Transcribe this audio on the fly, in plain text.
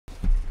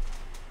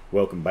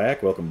Welcome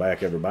back,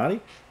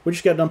 everybody. We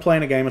just got done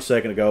playing a game a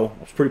second ago.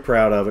 I was pretty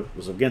proud of it. It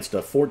was against a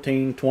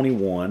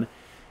 14-21,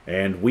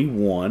 and we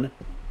won.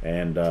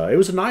 And it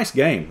was a nice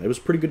game. It was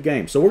a pretty good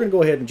game. So we're going to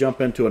go ahead and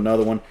jump into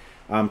another one.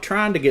 I'm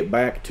trying to get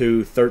back to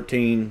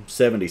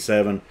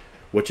 1377,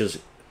 which is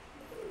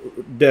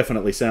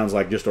definitely sounds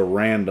like just a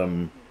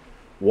random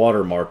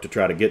watermark to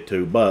try to get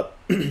to. But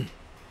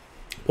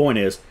point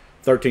is,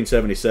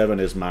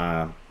 1377 is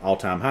my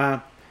all-time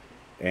high.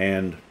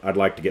 And I'd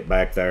like to get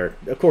back there.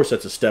 Of course,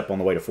 that's a step on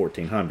the way to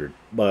 1400,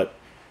 but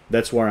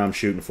that's where I'm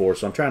shooting for.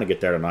 So I'm trying to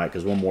get there tonight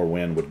because one more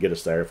win would get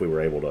us there if we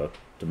were able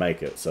to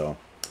make it. So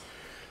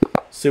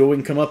see what we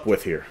can come up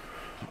with here.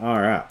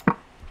 All right,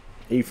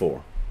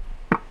 E4.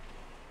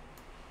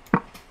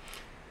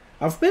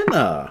 I've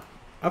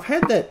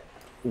had that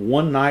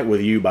One Night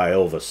with You by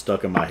Elvis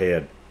stuck in my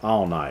head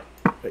all night.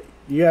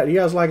 Yeah, you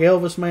guys like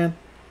Elvis, man?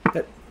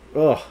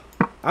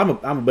 I'm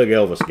a big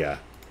Elvis guy.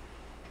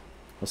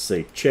 Let's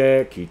see,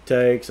 check, he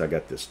takes, I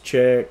got this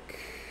check.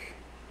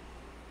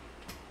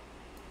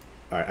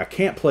 All right, I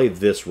can't play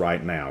this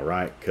right now,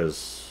 right?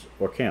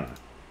 Or can I?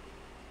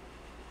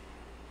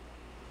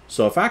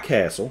 So if I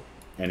castle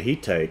and he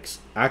takes,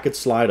 I could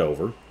slide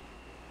over.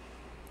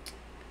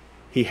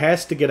 He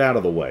has to get out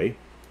of the way.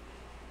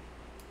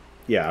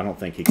 Yeah, I don't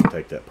think he can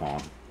take that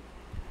pawn.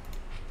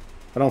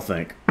 I don't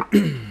think.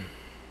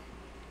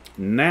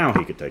 Now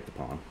he could take the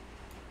pawn.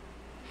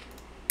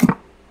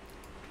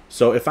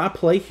 So if I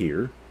play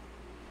here,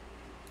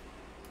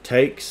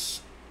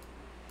 takes,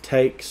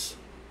 takes,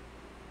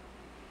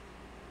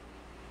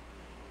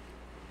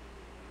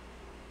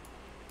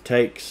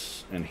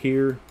 takes, and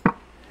here.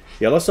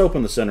 Yeah, let's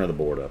open the center of the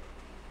board up.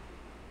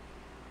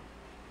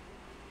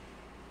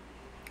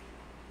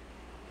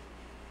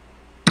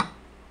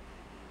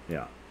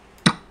 Yeah.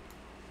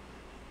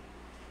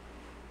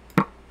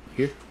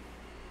 Here.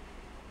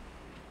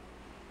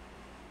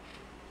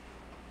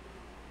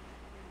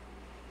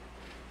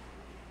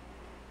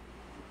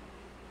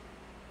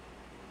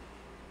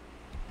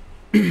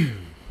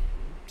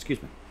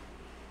 Excuse me.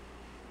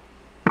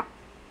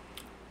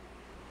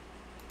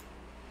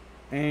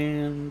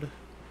 And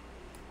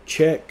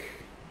check.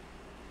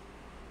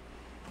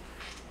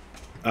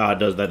 That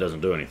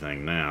doesn't do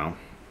anything now.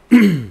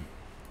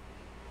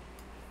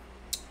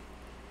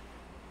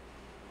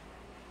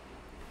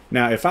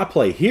 Now, if I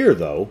play here,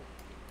 though,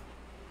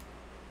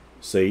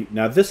 see,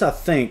 now this I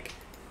think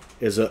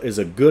is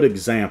a good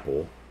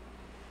example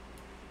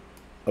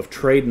of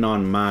trading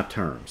on my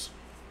terms.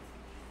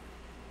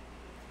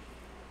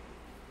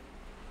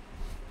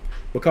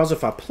 Because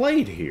if I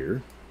played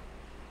here,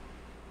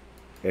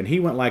 and he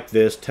went like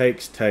this,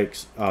 takes,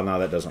 takes, oh no,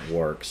 that doesn't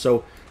work.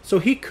 So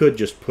he could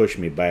just push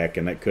me back,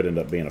 and that could end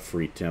up being a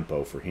free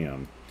tempo for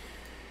him.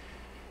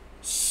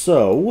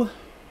 So,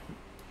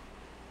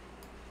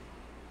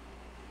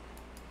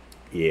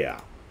 yeah.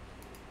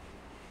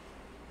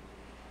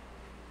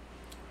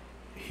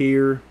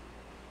 Here.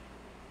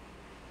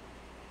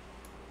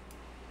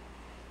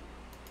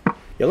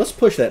 Yeah, let's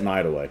push that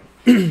knight away.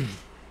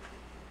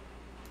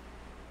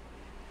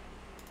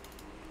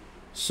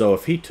 So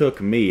if he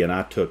took me and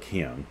I took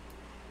him,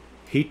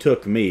 he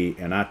took me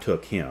and I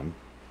took him,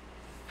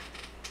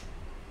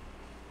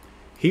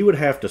 he would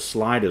have to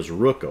slide his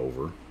rook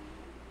over.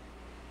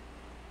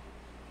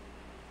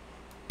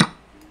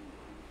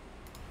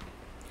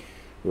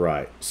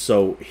 Right,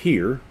 so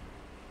here,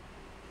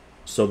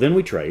 so then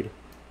we trade,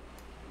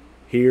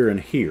 here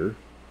and here,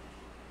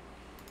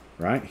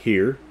 right,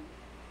 here,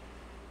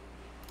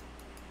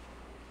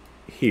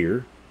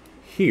 here,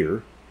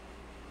 here,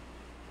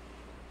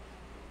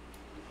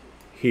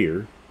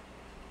 here.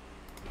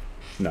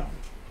 No,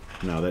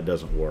 that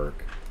doesn't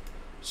work.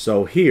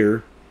 So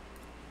here,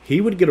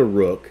 he would get a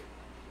rook.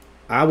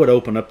 I would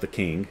open up the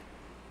king.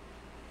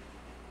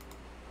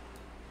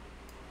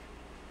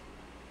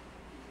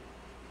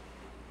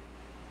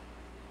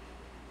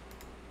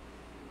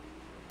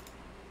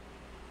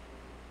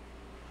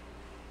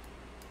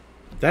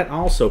 That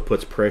also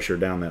puts pressure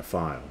down that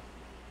file.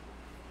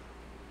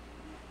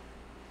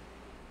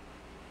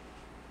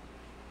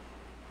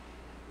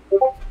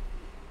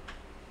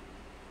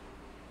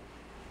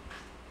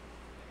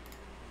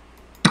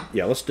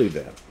 Yeah, let's do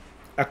that.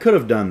 I could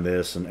have done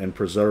this and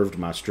preserved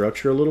my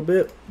structure a little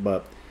bit,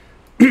 but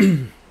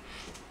I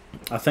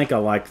think I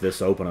like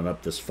this opening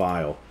up this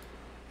file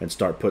and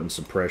start putting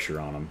some pressure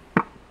on them.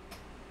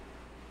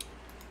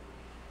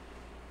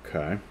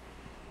 Okay.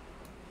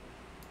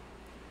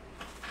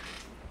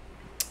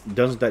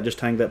 Doesn't that just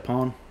hang that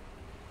pawn?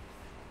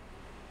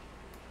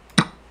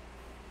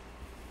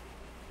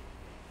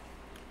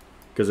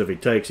 Because if he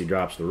takes, he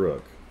drops the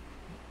rook.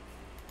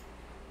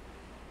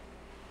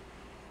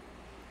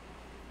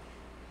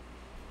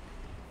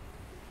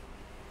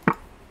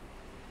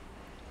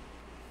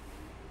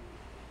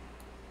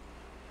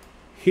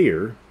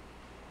 Here,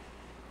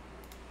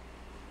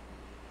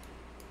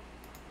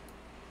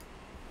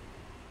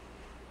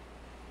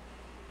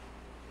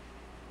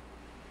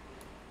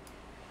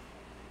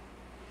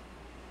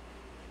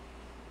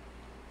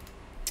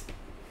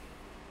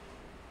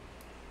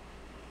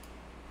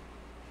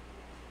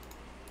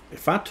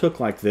 if I took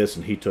like this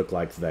and he took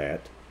like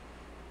that,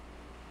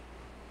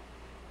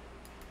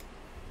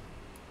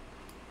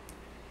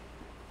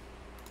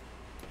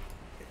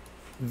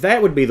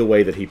 that would be the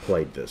way that he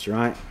played this,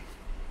 right?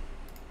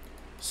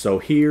 So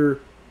here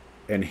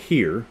and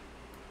here.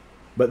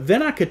 But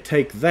then I could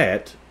take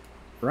that,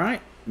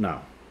 right?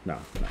 No,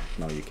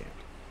 you can't.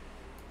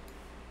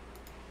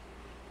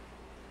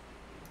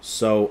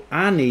 So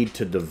I need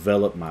to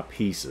develop my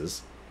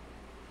pieces.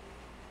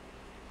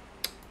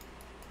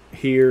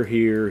 Here,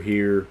 here,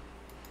 here.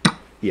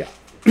 Yeah,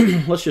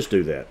 let's just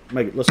do that.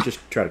 Let's just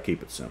try to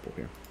keep it simple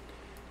here.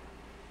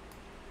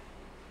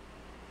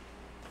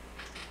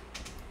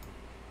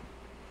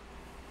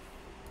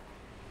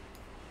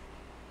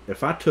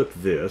 If I took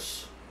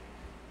this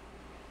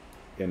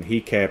and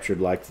he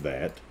captured like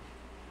that,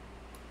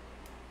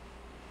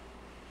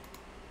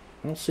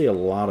 I don't see a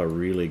lot of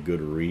really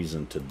good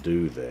reason to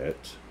do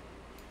that.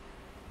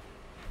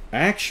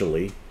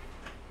 Actually,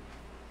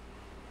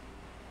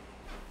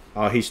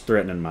 oh, he's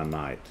threatening my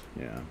knight.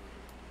 Yeah.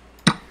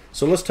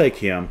 So let's take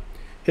him.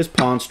 His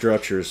pawn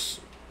structure's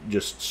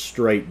just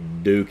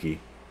straight dookie.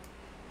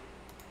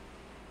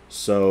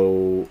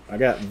 So I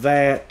got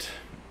that.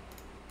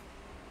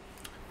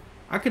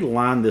 I could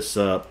line this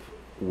up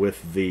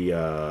with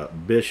the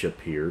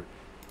bishop here.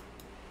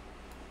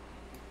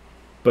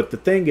 But the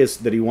thing is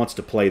that he wants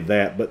to play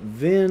that. But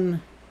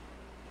then,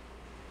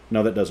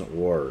 no, that doesn't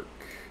work.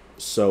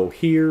 So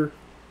here,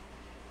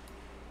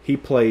 he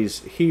plays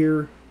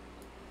here.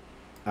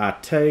 I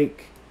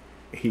take.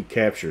 He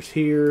captures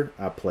here.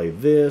 I play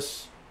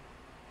this.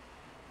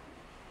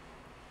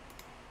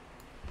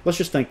 Let's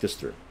just think this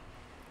through.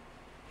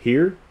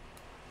 Here,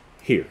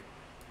 here.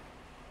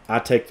 I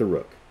take the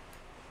rook.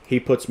 He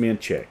puts me in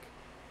check.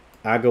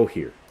 I go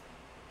here.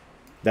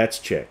 That's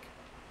check.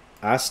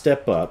 I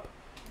step up.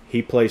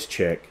 He plays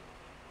check.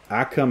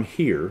 I come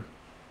here.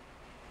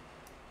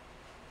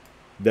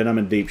 Then I'm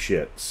in deep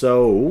shit.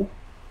 So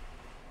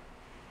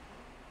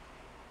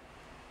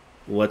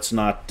let's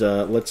not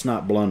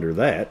blunder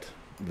that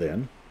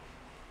then.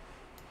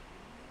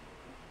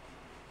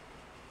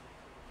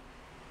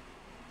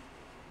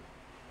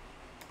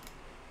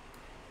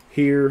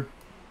 Here,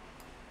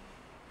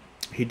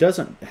 he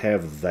doesn't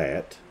have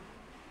that.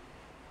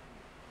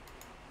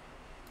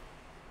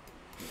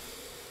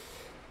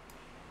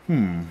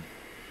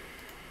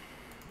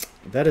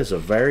 That is a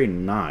very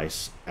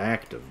nice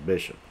active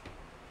bishop.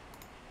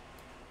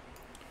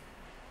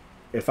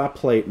 If I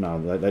play...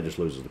 No, that just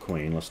loses the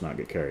queen. Let's not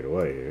get carried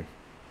away here.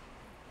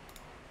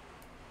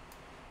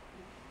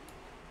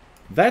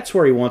 That's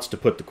where he wants to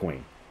put the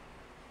queen.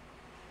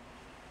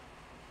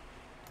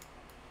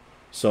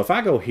 So if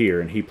I go here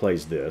and he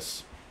plays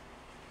this,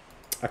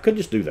 I could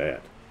just do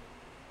that.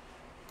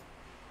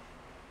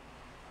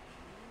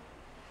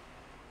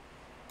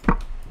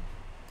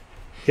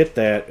 Hit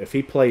that. If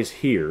he plays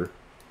here,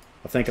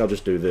 I think I'll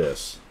just do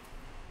this.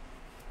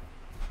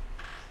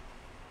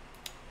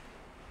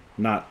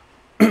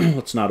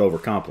 Let's not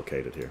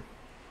overcomplicate it here.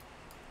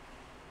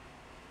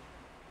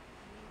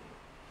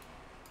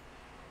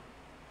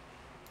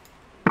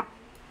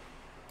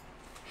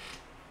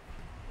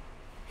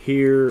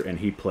 Here, and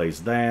he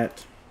plays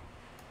that.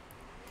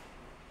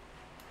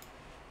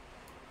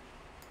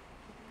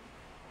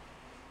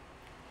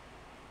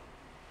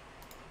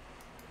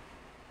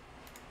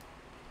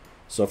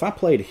 So if I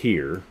played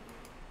here,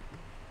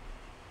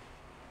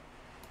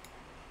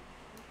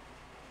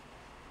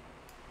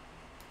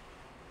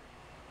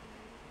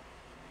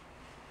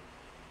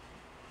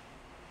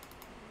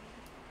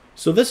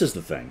 so this is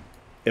the thing.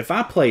 If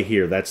I play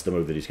here, that's the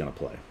move that he's going to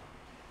play.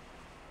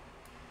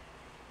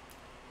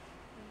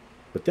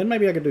 But then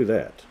maybe I could do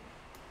that.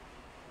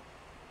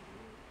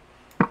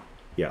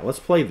 Yeah, let's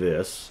play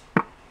this.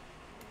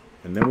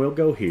 And then we'll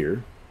go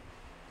here.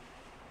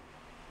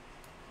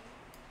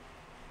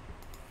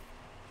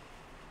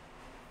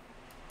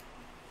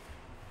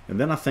 And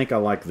then I think I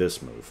like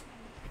this move.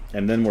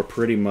 And then we're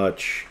pretty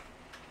much...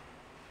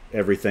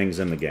 everything's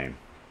in the game.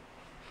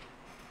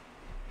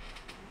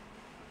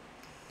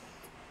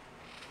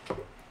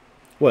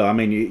 Well, I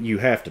mean, you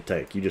have to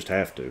take. You just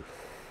have to.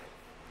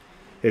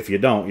 If you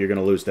don't, you're going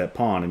to lose that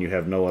pawn, and you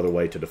have no other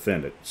way to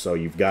defend it. So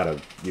you've got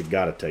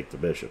to take the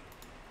bishop.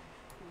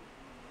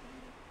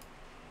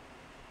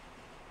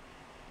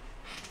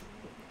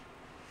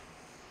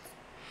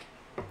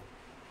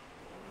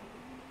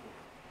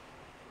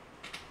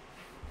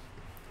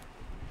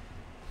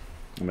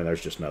 I mean,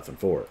 there's just nothing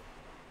for it.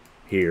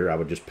 Here, I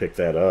would just pick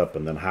that up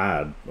and then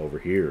hide over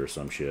here or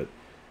some shit.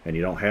 And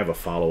you don't have a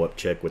follow-up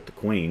check with the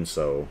queen,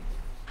 so...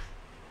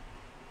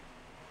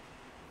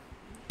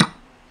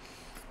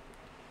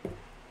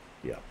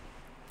 yeah.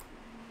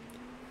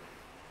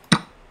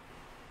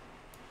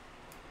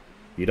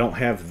 You don't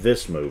have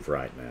this move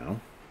right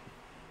now.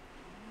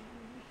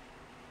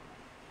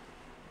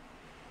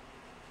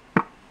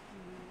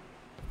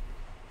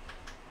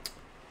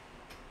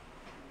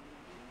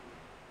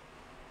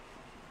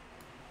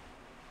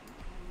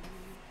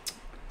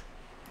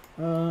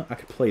 I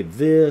could play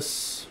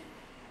this.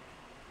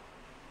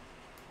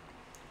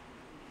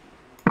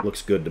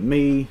 Looks good to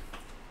me.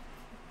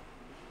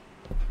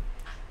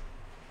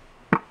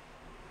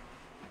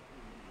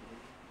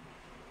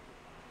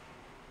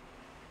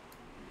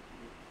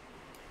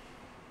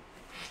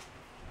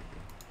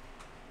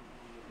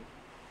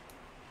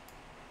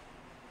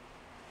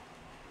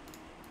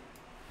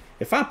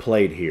 If I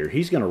played here,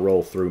 he's going to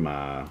roll through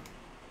my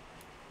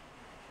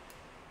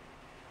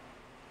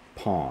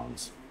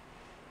pawns.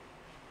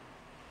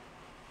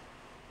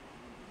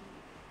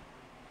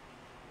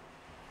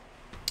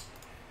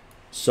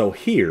 So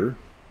here,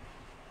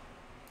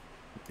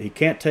 he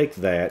can't take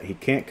that. He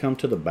can't come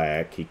to the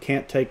back. He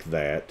can't take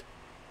that.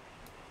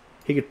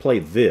 He could play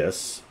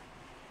this.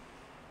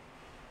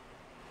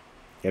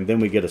 And then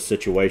we get a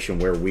situation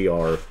where we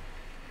are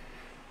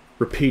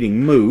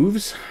repeating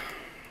moves.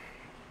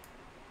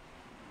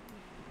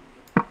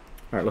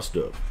 All right, let's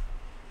do it.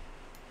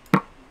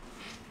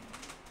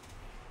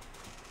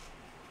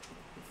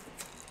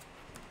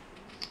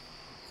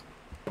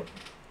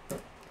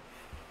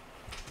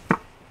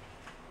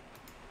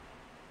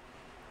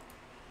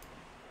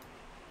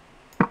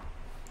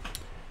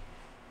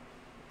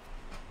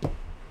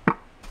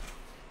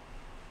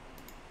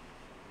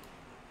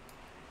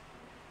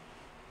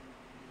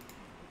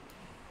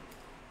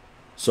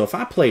 So if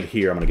I played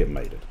here, I'm going to get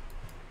mated.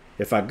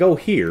 If I go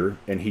here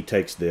and he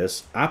takes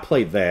this, I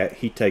play that,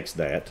 he takes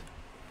that.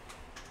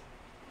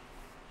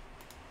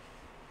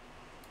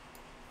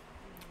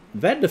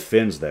 That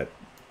defends that.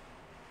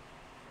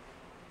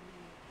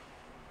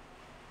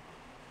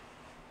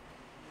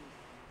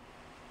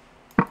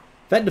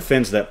 That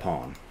defends that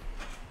pawn.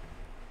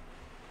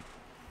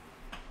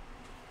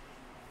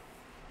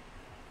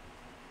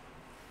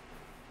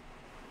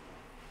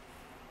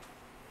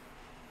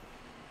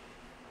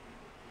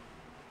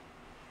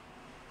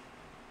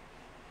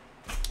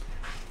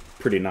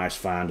 Pretty nice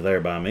find there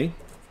by me.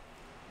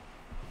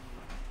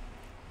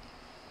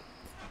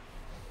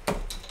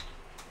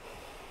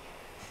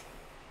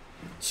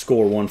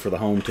 Score one for the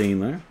home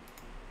team there.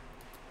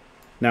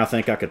 Now I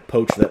think I could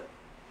poach that.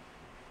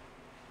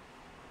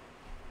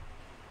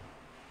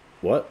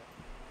 What?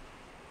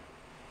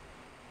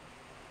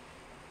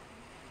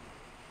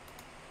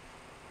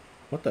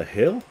 What the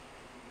hell?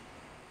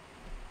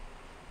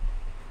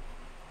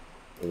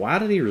 Why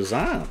did he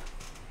resign?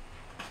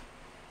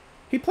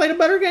 He played a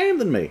better game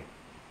than me.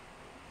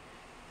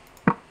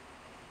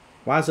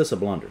 Why is this a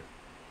blunder?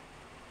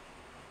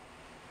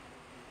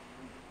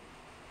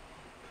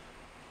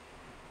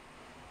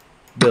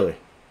 Billy,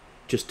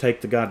 just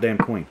take the goddamn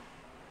queen.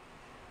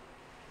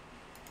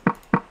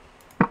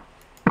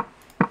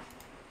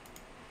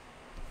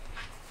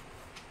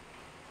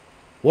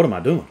 What am I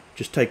doing?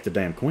 Just take the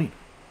damn queen.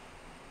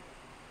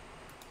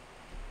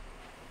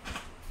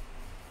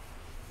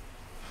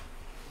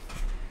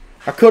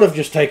 I could have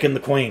just taken the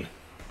queen.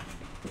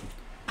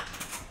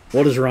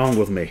 What is wrong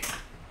with me?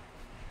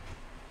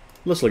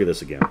 Let's look at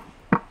this again.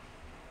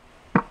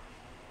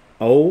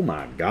 Oh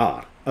my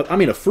God. I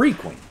mean, a free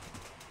queen.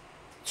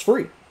 It's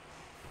free.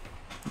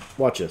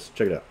 Watch this.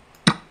 Check it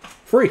out.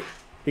 Free.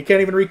 He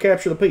can't even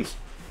recapture the piece.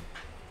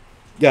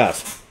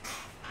 Guys,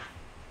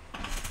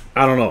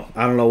 I don't know.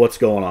 I don't know what's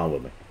going on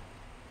with me.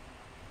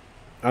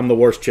 I'm the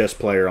worst chess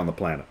player on the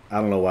planet.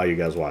 I don't know why you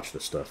guys watch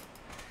this stuff.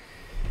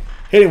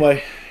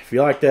 Anyway, if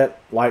you like that,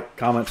 like,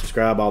 comment,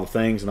 subscribe, all the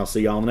things, and I'll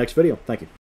see you all in the next video. Thank you.